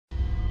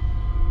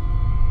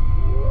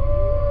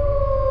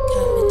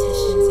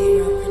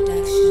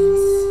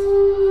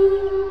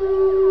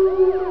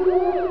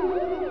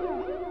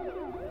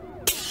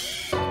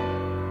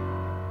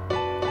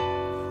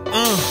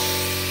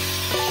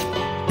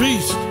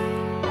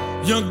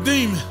Young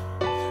Demon,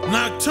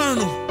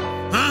 Nokturnal,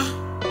 huh?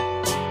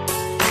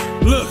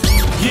 Look,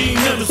 you ain't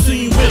never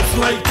seen whips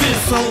like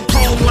this, on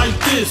chrome like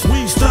this,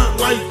 we stunt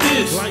like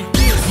this.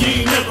 You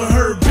ain't never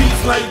heard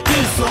beats like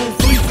this, on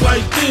fleek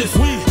like this,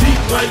 we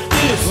deep like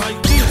this.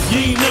 You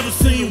ain't never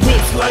seen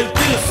whips like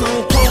this,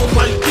 on chrome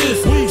like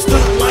this, we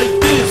stunt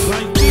like this.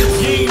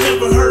 You ain't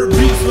never heard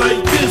beats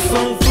like this,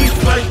 on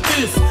fleek like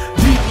this,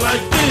 deep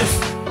like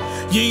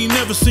this. You ain't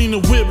never seen a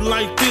whip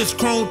like this,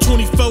 chrome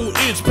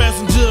 24-inch,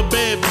 passenger a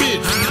bad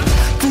bitch.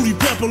 Fruity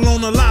pepper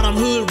on a lot, I'm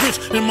hood rich.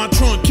 In my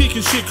trunk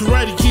kicking shit,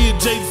 Karate Kid,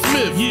 J.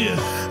 Smith. Yeah,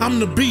 I'm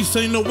the beast,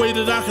 ain't no way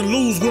that I can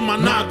lose with my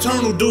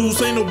Nokturnal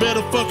dudes. Ain't no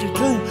better fucking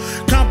crew.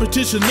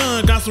 Competition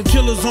none, got some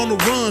killers on the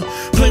run.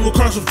 Play with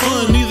cars for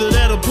fun, neither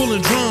that or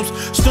pulling drums.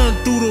 Stunned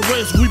through the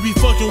rest, we be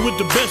fucking with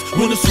the best.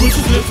 When the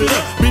switches lift it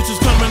up, bitches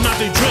coming out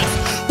they dress.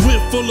 Whip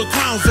full of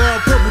clowns, all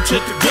purple, check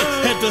the gut.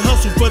 Had to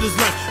hustle for this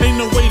life, ain't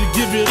no way to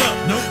give it up.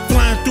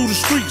 Flying through the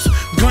streets,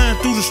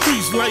 gliding through the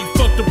streets like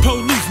fuck the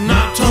police.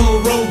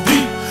 Nokturnal roll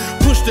deep,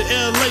 push to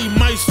LA,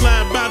 might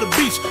slide by the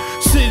beach.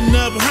 Sitting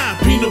up high,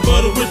 peanut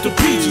butter with the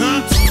peach,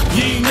 huh?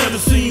 You ain't never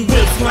seen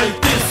whips like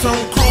this, on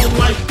chrome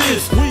like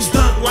this, we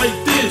stunt like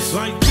this.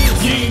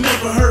 You ain't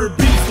never heard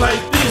beats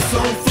like this,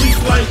 on fleek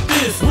like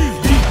this, we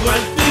deep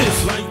like this.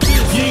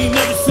 You ain't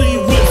never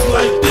seen whips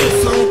like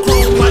this, on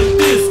chrome like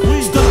this,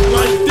 we stunt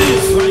like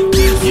this.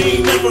 You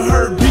ain't never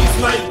heard beats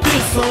like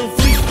this, on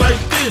fleek like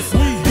this,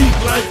 we deep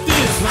like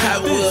this.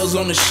 Hot wheels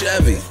on the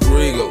Chevy,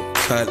 Regal,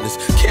 Cutlass,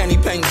 candy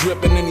paint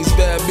dripping and these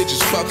bad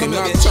bitches fucking.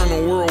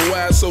 Nokturnal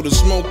worldwide, so the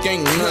smoke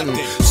ain't nothing.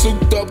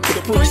 Souped up to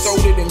the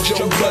pre-soda and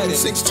Joe Budden.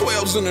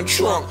 612s in the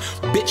trunk,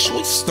 bitch,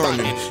 we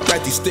stunning.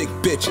 Got these thick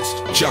bitches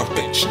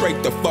jumping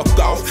straight the fuck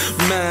off.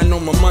 Mind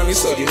on my money,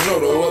 so you know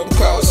the what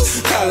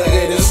costs.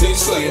 Alligator 6,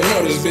 so you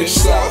know this bitch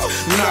soft.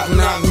 Knock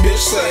knock, bitch,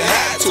 say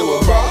hi to a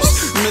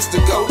boss.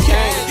 Mr.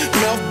 Cocaine,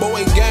 Mouth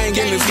Boy gang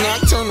in this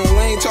Nokturnal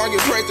lane. Target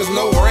practice,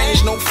 no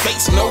range, no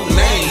face, no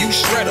name. You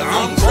shredder,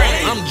 I'm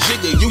grain, I'm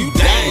jigger, you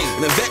dang.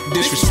 Now that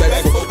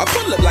disrespectful, I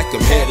pull up like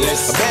I'm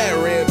headless. A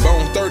bad red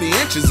bone, 30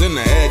 inches in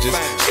the edges.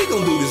 She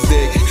gon' do this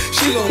dick,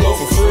 she gon' go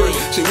for free.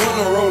 She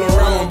wanna roll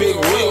around on big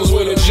wheels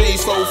with a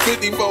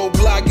G454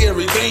 block,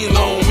 everything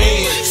on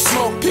me.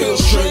 Smoke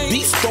pills, drink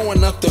beats,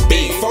 throwing up the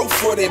beat.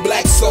 440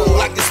 black soul,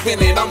 I can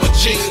spin it, I'm a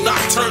G.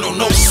 Nokturnal,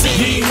 no C.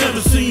 You ain't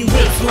never seen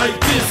whips like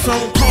this,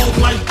 on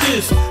chrome like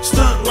this,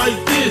 stunt like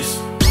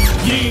this.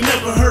 You ain't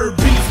never heard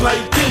beats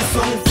like this,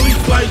 on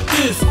fleek like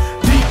this,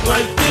 deep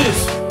like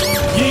this.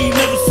 You ain't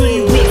never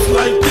seen whips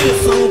like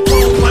this, on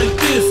chrome like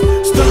this,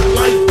 stunt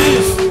like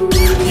this.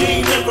 You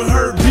ain't never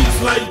heard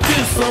beats like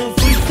this, on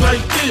fleek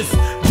like this,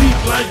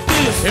 deep like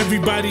this.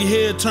 Everybody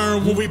head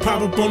turn when we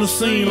pop up on the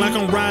scene, like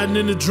I'm riding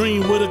in a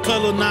dream with a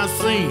color not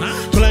seen.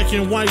 Black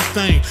and white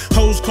thing,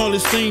 hoes call it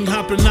sting,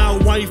 hopping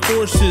out white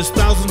forces,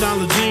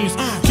 $1,000 jeans.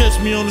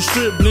 Catch me on the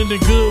strip, blending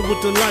good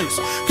with the lights.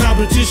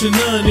 Competition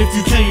none if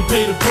you can't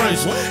pay the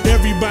price.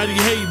 Everybody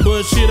hate,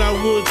 but shit I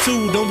would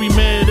too. Don't be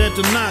mad at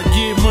the knot,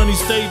 get money,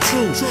 stay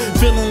true.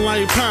 Feeling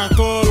like Pac,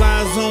 all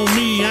eyes on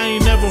me. I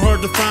ain't never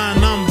hard to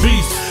find, I'm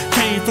beast.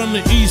 Came from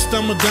the east,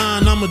 I'm a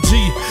Don, I'm a G.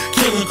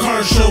 Killing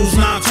car shows,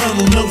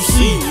 Nokturnal, no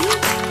C.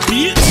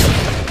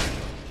 Bitch.